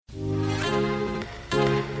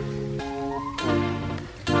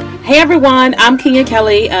Hey everyone, I'm Kenya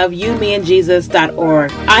Kelly of YouMeAndJesus.org.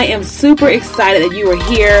 I am super excited that you are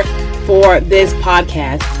here for this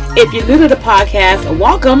podcast. If you're new to the podcast,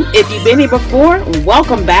 welcome. If you've been here before,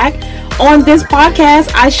 welcome back. On this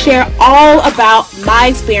podcast, I share all about my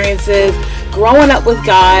experiences growing up with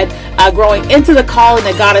God, growing into the calling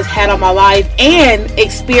that God has had on my life, and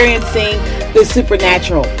experiencing the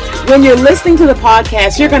supernatural. When you're listening to the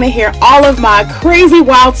podcast, you're going to hear all of my crazy,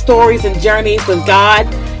 wild stories and journeys with God.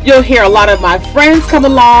 You'll hear a lot of my friends come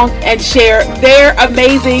along and share their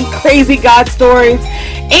amazing, crazy God stories.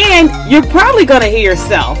 And you're probably going to hear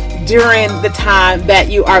yourself during the time that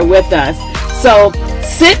you are with us. So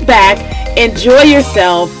sit back, enjoy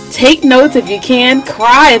yourself, take notes if you can,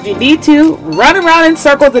 cry if you need to, run around in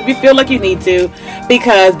circles if you feel like you need to,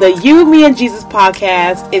 because the You, Me, and Jesus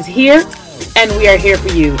podcast is here, and we are here for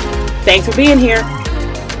you. Thanks for being here.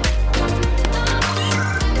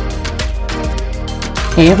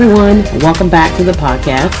 Hey everyone, welcome back to the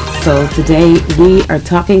podcast. So today we are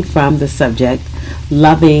talking from the subject,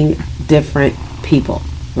 loving different people,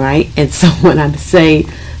 right? And so when I say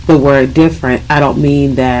the word different, I don't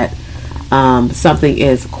mean that something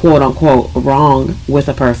is quote unquote wrong with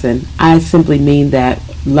a person. I simply mean that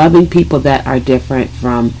loving people that are different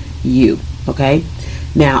from you, okay?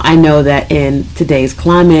 Now, I know that in today's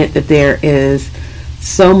climate that there is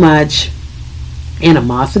so much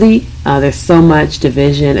animosity, there's so much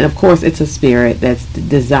division, and of course it's a spirit that's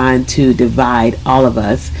designed to divide all of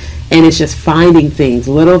us, and it's just finding things,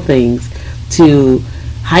 little things, to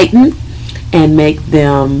heighten and make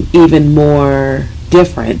them even more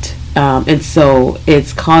different, and so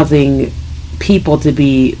it's causing people to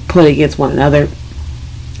be put against one another,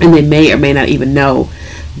 and they may or may not even know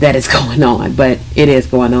that it's going on, but it is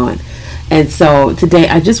going on. And so today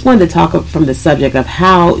I just wanted to talk from the subject of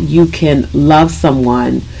how you can love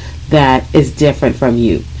someone that is different from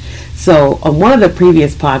you. So on one of the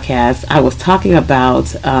previous podcasts, I was talking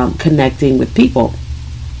about connecting with people.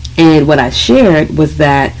 And what I shared was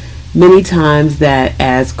that many times that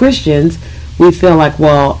as Christians, we feel like,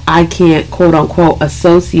 well, I can't quote unquote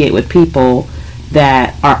associate with people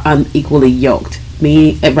that are unequally yoked.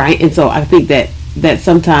 Right? And so I think that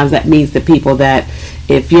sometimes that means to people that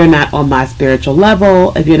if you're not on my spiritual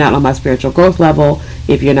level, if you're not on my spiritual growth level,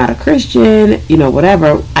 if you're not a Christian,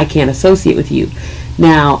 whatever, I can't associate with you.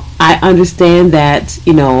 Now, I understand that,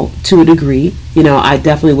 to a degree, I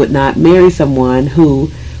definitely would not marry someone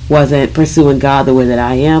who wasn't pursuing God the way that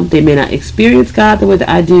I am. They may not experience God the way that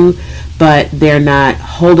I do, but they're not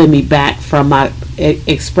holding me back from my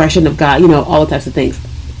expression of God, all the types of things.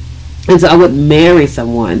 And so I wouldn't marry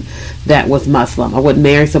someone that was Muslim. I wouldn't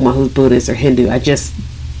marry someone who's Buddhist or Hindu. I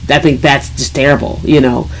think that's just terrible,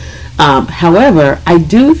 However, I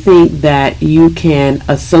do think that you can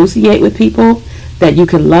associate with people, that you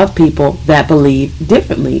can love people that believe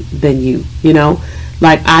differently than you,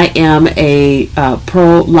 Like I am a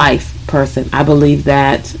pro-life person. I believe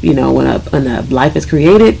that, when a life is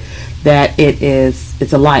created, that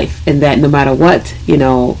it's a life, and that no matter what,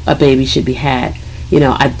 a baby should be had.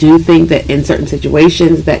 I do think that in certain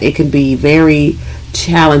situations that it can be very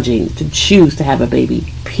challenging to choose to have a baby,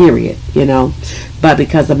 period, But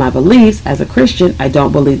because of my beliefs as a Christian, I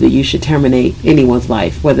don't believe that you should terminate anyone's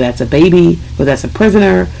life, whether that's a baby, whether that's a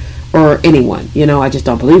prisoner, or anyone, I just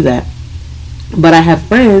don't believe that. But I have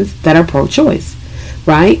friends that are pro-choice,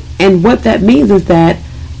 right? And what that means is that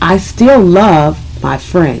I still love my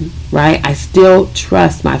friend, right? I still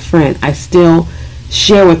trust my friend. I still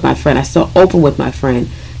share with my friend. I still open with my friend.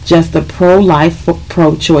 Just the pro-life,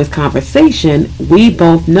 pro-choice conversation, we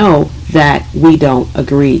both know that we don't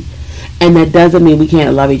agree. And that doesn't mean we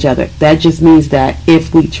can't love each other. That just means that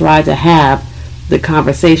if we try to have the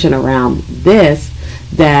conversation around this,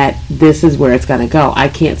 that this is where it's going to go. I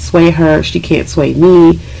can't sway her. She can't sway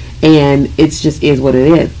me. And it just is what it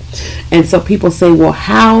is. And so people say, well,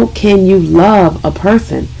 how can you love a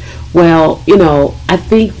person? Well, I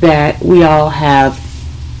think that we all have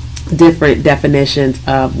different definitions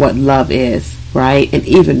of what love is, right? And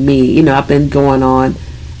even me, I've been going on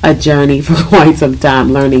a journey for quite some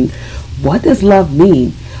time learning, what does love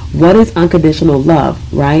mean? What is unconditional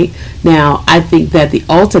love, right? Now, I think that the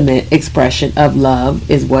ultimate expression of love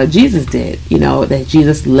is what Jesus did, that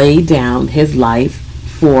Jesus laid down his life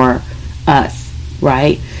for us,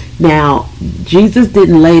 right? Now, Jesus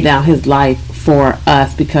didn't lay down his life for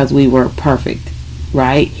us because we were perfect,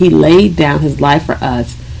 right? He laid down his life for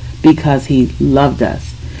us because he loved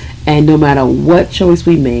us. And no matter what choice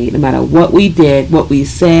we made, no matter what we did, what we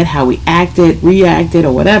said, how we acted, reacted,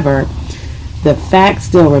 or whatever, the fact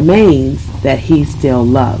still remains that he still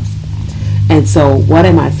loves. And so what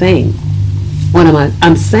am I saying? What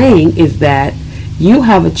I'm saying is that you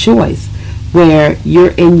have a choice where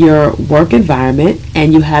you're in your work environment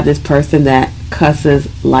and you have this person that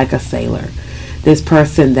cusses like a sailor. This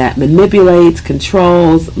person that manipulates,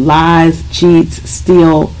 controls, lies, cheats,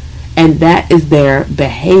 steals, and that is their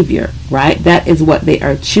behavior, right? That is what they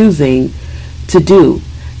are choosing to do.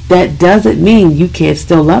 That doesn't mean you can't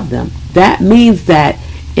still love them. That means that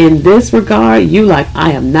in this regard, you like,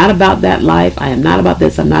 I am not about that life. I am not about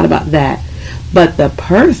this. I'm not about that. But the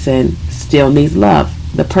person still needs love.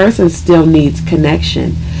 The person still needs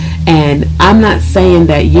connection. And I'm not saying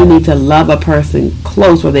that you need to love a person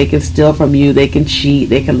close where they can steal from you, they can cheat,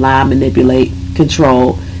 they can lie, manipulate,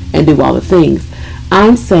 control, and do all the things.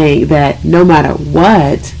 I'm saying that no matter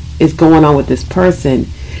what is going on with this person,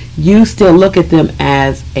 you still look at them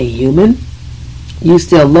as a human. You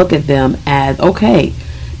still look at them as, okay,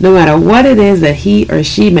 no matter what it is that he or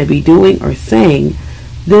she may be doing or saying,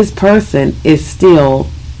 this person is still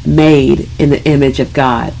made in the image of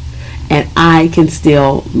God. And I can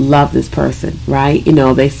still love this person, right? You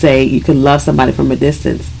know, they say you can love somebody from a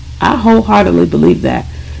distance. I wholeheartedly believe that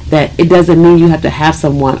it doesn't mean you have to have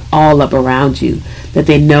someone all up around you, that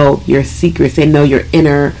they know your secrets, they know your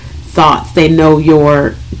inner thoughts, they know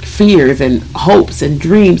your fears and hopes and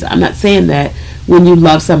dreams. I'm not saying that when you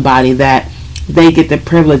love somebody that they get the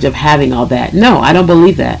privilege of having all that. No, I don't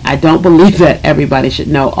believe that. I don't believe that everybody should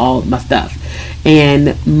know all of my stuff.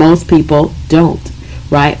 And most people don't,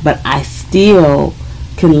 right? But I still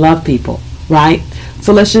can love people, right?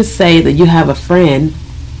 So let's just say that you have a friend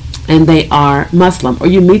and they are Muslim, or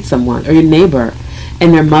you meet someone or your neighbor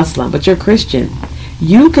and they're Muslim, but you're Christian.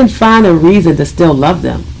 You can find a reason to still love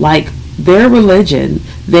them. Like their religion,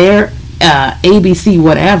 their ABC,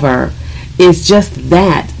 whatever, is just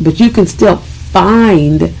that. But you can still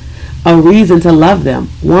find a reason to love them.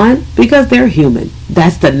 One, because they're human.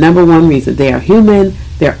 That's the number one reason. They are human.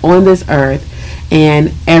 They're on this earth.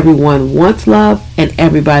 And everyone wants love and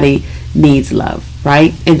everybody needs love,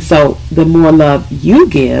 right? And so the more love you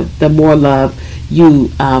give, the more love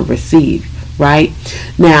you receive, right?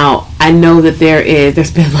 Now, I know that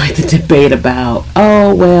there's been like the debate about,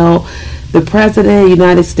 oh, well, the president of the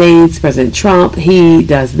United States, President Trump, he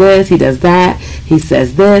does this, he does that, he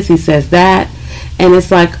says this, he says that. And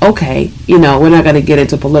it's like, okay, you know, we're not going to get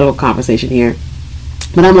into political conversation here.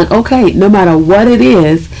 But I'm like, okay, no matter what it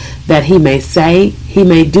is that he may say, he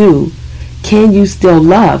may do, can you still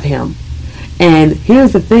love him? And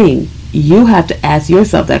here's the thing. You have to ask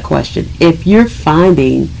yourself that question. If you're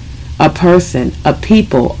finding a person, a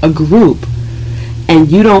people, a group,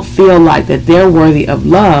 and you don't feel like that they're worthy of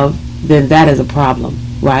love, then that is a problem,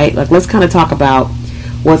 right? Like, let's kind of talk about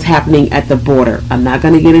what's happening at the border. I'm not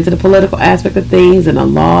going to get into the political aspect of things and the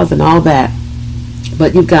laws and all that.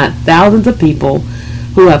 But you've got thousands of people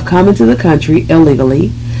who have come into the country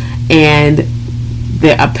illegally, and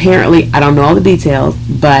they're apparently, I don't know all the details,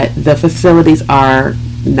 but the facilities are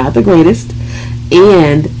not the greatest,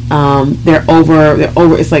 and they're over,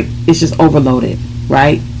 it's just overloaded,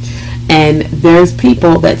 right? And there's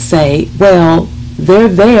people that say, well, they're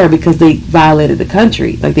there because they violated the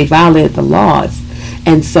country, like they violated the laws,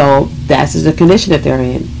 and so that's just the condition that they're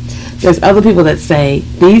in. There's other people that say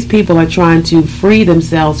these people are trying to free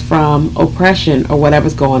themselves from oppression or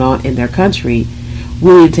whatever's going on in their country.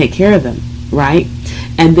 We need to take care of them, right?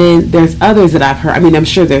 And then there's others that I've heard. I mean, I'm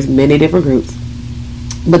sure there's many different groups,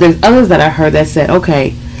 but there's others that I heard that said,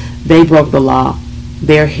 okay, they broke the law.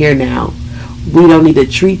 They're here now. We don't need to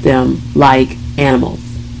treat them like animals,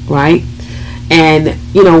 right? And,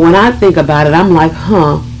 you know, when I think about it, I'm like,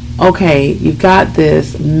 okay, you've got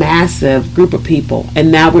this massive group of people,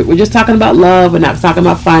 and now we're just talking about love. We're not talking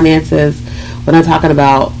about finances. We're not talking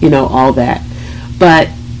about, you know, all that. But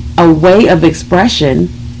a way of expression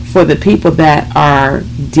for the people that are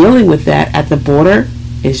dealing with that at the border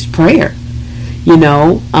is prayer. You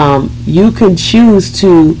know, you can choose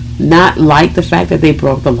to not like the fact that they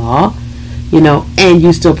broke the law, you know, and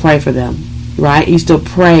you still pray for them, right? You still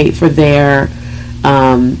pray for their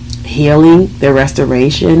healing, their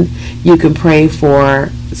restoration. You can pray for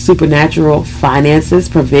supernatural finances,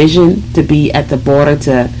 provision to be at the border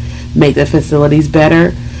to make the facilities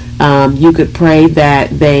better. You could pray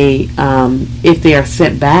that they, if they are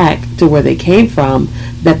sent back to where they came from,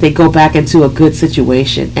 that they go back into a good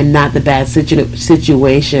situation and not the bad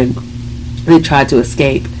situation they tried to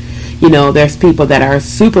escape. You know, there's people that are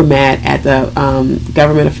super mad at the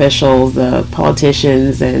government officials, the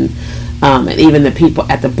politicians, and even the people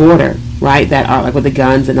at the border, right, that are like with the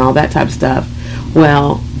guns and all that type of stuff.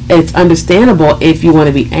 Well, it's understandable if you want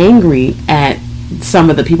to be angry at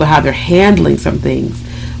some of the people, how they're handling some things.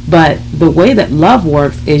 But the way that love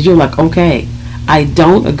works is you're like, okay, I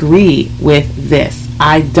don't agree with this.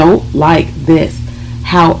 I don't like this.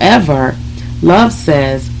 However, love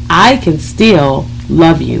says, I can still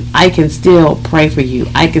love you. I can still pray for you.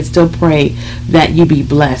 I can still pray that you be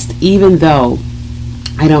blessed, even though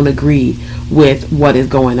I don't agree with what is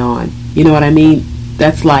going on. You know what I mean?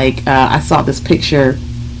 That's like, I saw this picture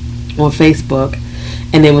on Facebook,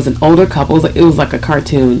 and there was an older couple. It was like a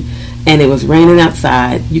cartoon, and it was raining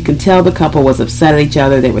outside. You can tell the couple was upset at each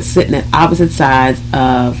other. They were sitting at opposite sides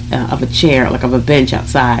of a chair, like of a bench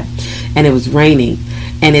outside, and it was raining.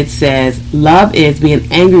 And it says, love is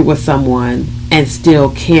being angry with someone and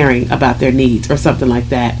still caring about their needs, or something like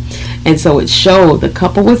that. And so it showed the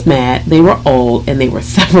couple was mad. They were old and they were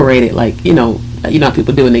separated, like, you know how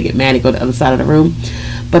people do when they get mad, they go to the other side of the room.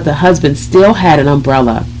 But the husband still had an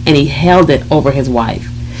umbrella, and he held it over his wife.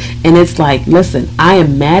 And it's like, listen, I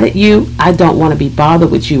am mad at you. I don't want to be bothered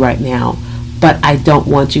with you right now, but I don't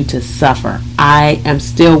want you to suffer. I am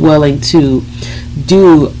still willing to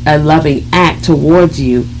do a loving act towards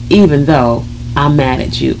you, even though I'm mad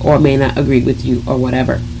at you or may not agree with you or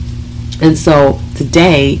whatever. And so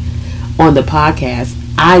today on the podcast,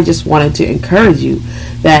 I just wanted to encourage you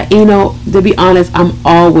that, to be honest, I'm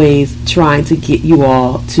always trying to get you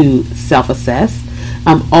all to self-assess.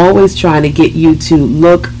 I'm always trying to get you to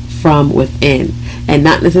look from within and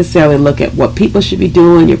not necessarily look at what people should be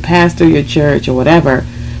doing, your pastor, your church, or whatever,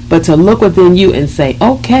 but to look within you and say,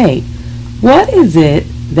 okay, what is it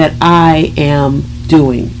that I am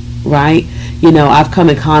doing, right? I've come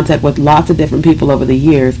in contact with lots of different people over the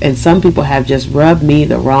years, and some people have just rubbed me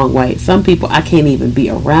the wrong way. Some people I can't even be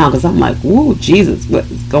around because I'm like, whoa, Jesus, what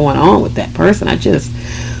is going on with that person? I just,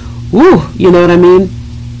 whoo, you know what I mean?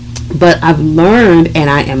 But I've learned, and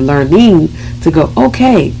I am learning to go,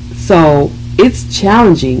 okay, so it's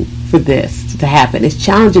challenging for this to happen. It's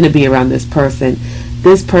challenging to be around this person.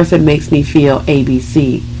 This person makes me feel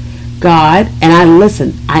ABC. God, and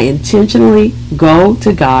I intentionally go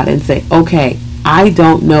to God and say, okay, I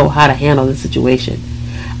don't know how to handle this situation.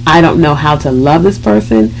 I don't know how to love this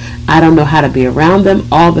person. I don't know how to be around them,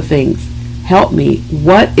 all the things. Help me.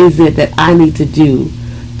 What is it that I need to do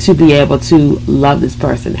to be able to love this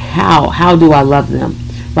person? How do I love them?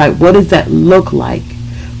 Right? What does that look like?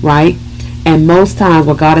 Right? And most times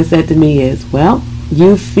what God has said to me is, well,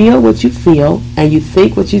 you feel what you feel and you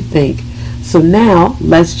think what you think. So now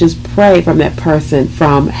let's just pray from that person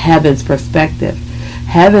from heaven's perspective.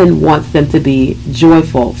 Heaven wants them to be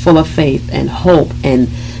joyful, full of faith and hope and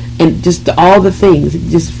just all the things,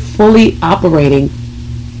 just fully operating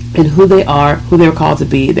in who they are, who they're called to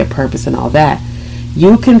be, their purpose and all that.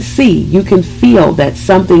 You can feel that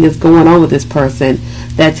something is going on with this person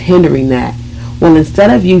that's hindering that. Well, instead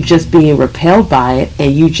of you just being repelled by it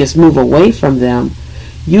and you just move away from them,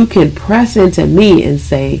 you can press into me and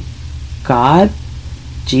say, God,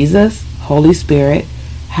 Jesus, Holy Spirit,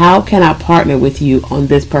 how can I partner with you on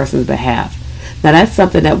this person's behalf? Now that's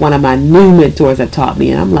something that one of my new mentors have taught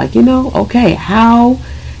me. And I'm like, okay, how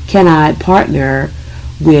can I partner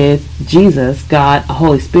with Jesus, God,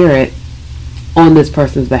 Holy Spirit on this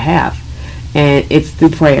person's behalf? And it's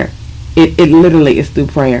through prayer. It literally is through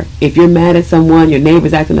prayer. If you're mad at someone, your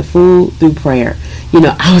neighbor's acting a fool, through prayer.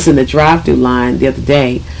 I was in the drive-through line the other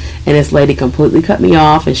day, and this lady completely cut me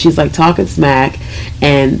off, and she's like talking smack,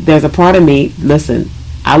 and there's a part of me, listen,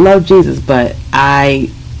 I love Jesus, but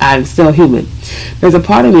I'm still human. There's a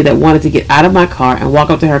part of me that wanted to get out of my car and walk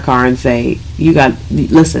up to her car and say,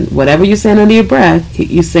 listen, whatever you're saying under your breath,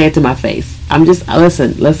 you say it to my face.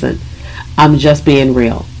 Listen, I'm just being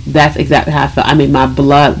real. That's exactly how I felt. I mean, my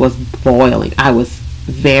blood was boiling. I was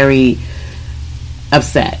very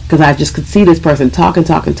upset because I just could see this person talking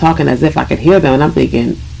as if I could hear them, and I'm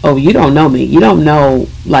thinking, oh, you don't know me. You don't know,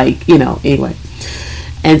 anyway.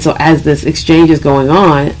 And so as this exchange is going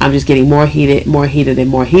on, I'm just getting more heated. And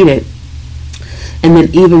then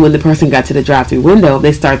even when the person got to the drive-through window,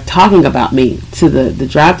 they start talking about me to the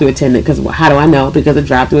drive-through attendant. Because how do I know? Because the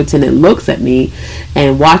drive-through attendant looks at me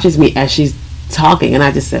and watches me as she's talking. And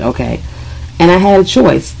I just said, okay. And I had a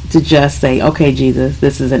choice to just say, okay, Jesus,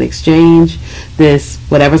 this is an exchange.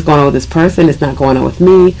 Whatever's going on with this person is not going on with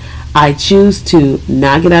me. I choose to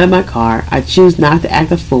not get out of my car. I choose not to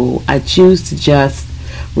act a fool. I choose to just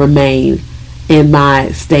remain in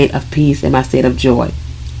my state of peace, in my state of joy.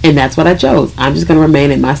 And that's what I chose. I'm just going to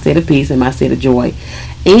remain in my state of peace, in my state of joy.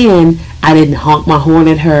 And I didn't honk my horn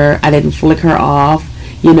at her. I didn't flick her off.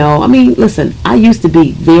 Listen, I used to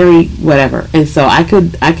be very whatever. And so I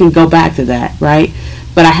can go back to that, right?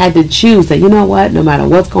 But I had to choose that, no matter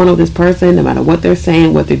what's going on with this person, no matter what they're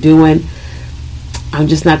saying, what they're doing, I'm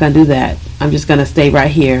just not going to do that. I'm just going to stay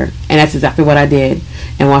right here. And that's exactly what I did.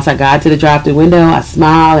 And once I got to the drive-through window, I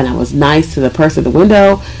smiled and I was nice to the person at the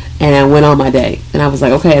window, and I went on my day. And I was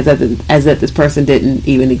like, okay, as if this person didn't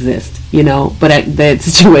even exist, But that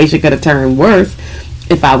situation could have turned worse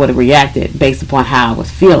if I would have reacted based upon how I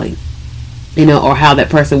was feeling, or how that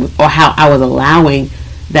person was, or how I was allowing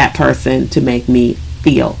that person to make me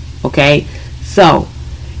feel. Okay, so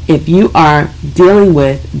if you are dealing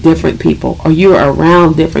with different people or you are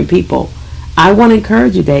around different people, I want to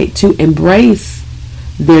encourage you today to embrace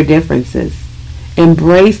their differences.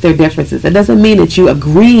 Embrace their differences. That doesn't mean that you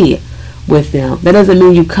agree with them. That doesn't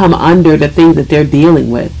mean you come under the things that they're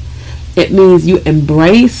dealing with. It means you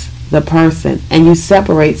embrace the person and you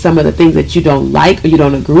separate some of the things that you don't like or you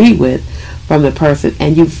don't agree with from the person,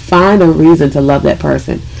 and you find a reason to love that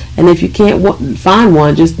person. And if you can't find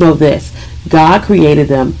one, just know this: God created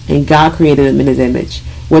them, and God created them in His image.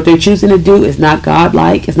 What they're choosing to do is not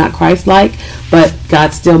God-like, it's not Christ-like, but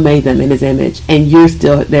God still made them in His image, and you're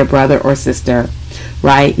still their brother or sister,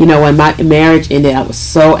 right? When my marriage ended, I was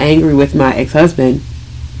so angry with my ex-husband,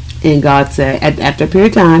 and God said, after a period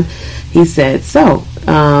of time, He said, so,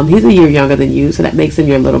 he's a year younger than you, so that makes him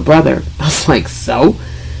your little brother. I was like, so?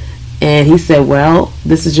 And He said, well,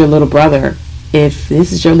 this is your little brother. If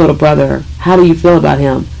this is your little brother, how do you feel about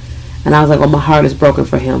him? And I was like, well, my heart is broken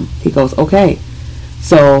for him. He goes, okay.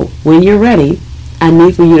 So when you're ready, I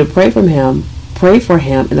need for you to pray for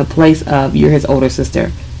him in a place of you're his older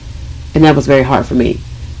sister. And that was very hard for me.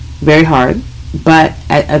 Very hard. But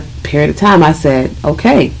at a period of time, I said,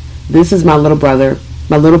 okay, this is my little brother.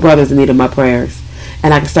 My little brother's in need of my prayers.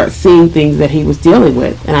 And I could start seeing things that he was dealing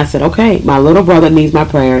with. And I said, okay, my little brother needs my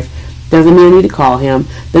prayers. Doesn't mean I need to call him.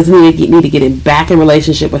 Doesn't mean I need to get him back in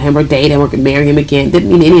relationship with him or date him or marry him again. Didn't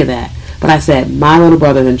mean any of that. But I said, my little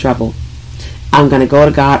brother's in trouble. I'm going to go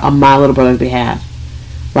to God on my little brother's behalf.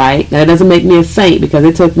 Right? Now, that doesn't make me a saint because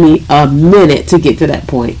it took me a minute to get to that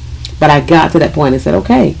point. But I got to that point and said,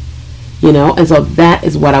 okay. And so that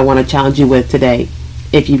is what I want to challenge you with today.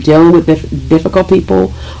 If you're dealing with difficult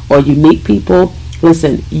people or unique people,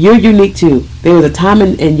 listen, you're unique too. There was a time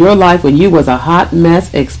in your life when you was a hot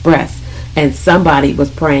mess express and somebody was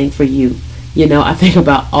praying for you. I think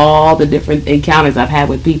about all the different encounters I've had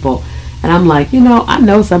with people, and I'm like, I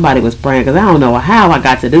know somebody was praying because I don't know how I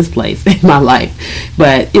got to this place in my life.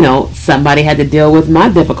 But, somebody had to deal with my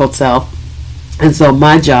difficult self. And so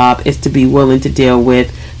my job is to be willing to deal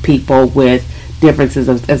with people with differences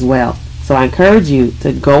as well. So I encourage you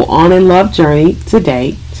to go on a love journey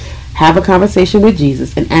today. Have a conversation with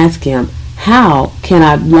Jesus and ask Him, how can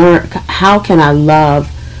I love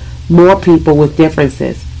more people with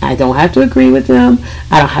differences? I don't have to agree with them.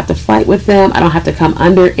 I don't have to fight with them. I don't have to come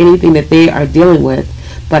under anything that they are dealing with.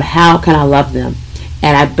 But how can I love them?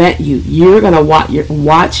 And I bet you're going to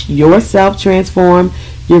watch yourself transform.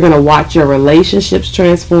 You're going to watch your relationships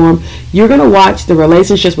transform. You're going to watch the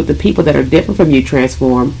relationships with the people that are different from you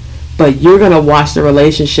transform. But you're going to watch the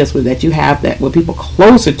relationships that you have with people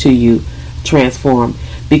closer to you transform,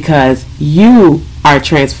 because you are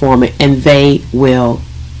transforming and they will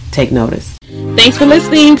take notice. Thanks for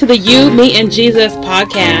listening to the You, Me, and Jesus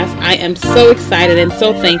podcast. I am so excited and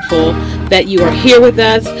so thankful that you are here with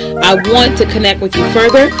us. I want to connect with you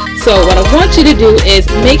further. So what I want you to do is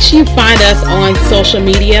make sure you find us on social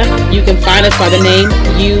media. You can find us by the name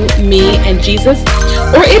You, Me, and Jesus.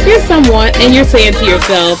 Or if you're someone and you're saying to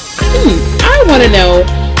yourself, I want to know,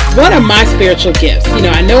 what are my spiritual gifts?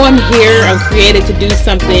 I know I'm here. I'm created to do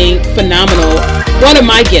something phenomenal. What are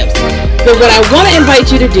my gifts? But what I want to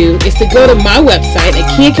invite you to do is to go to my website at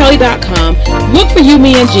KiaKelly.com, look for You,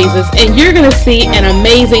 Me, and Jesus, and you're going to see an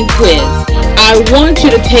amazing quiz. I want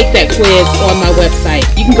you to take that quiz on my website.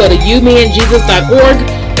 You can go to youmeandjesus.org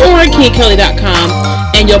or KiaKelly.com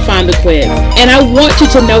and you'll find the quiz. And I want you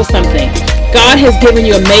to know something. God has given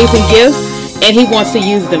you amazing gifts and He wants to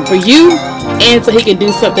use them for you and so He can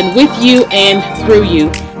do something with you and through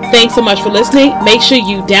you. Thanks so much for listening. Make sure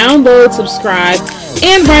you download, subscribe,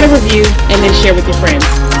 and write a review, and then share with your friends.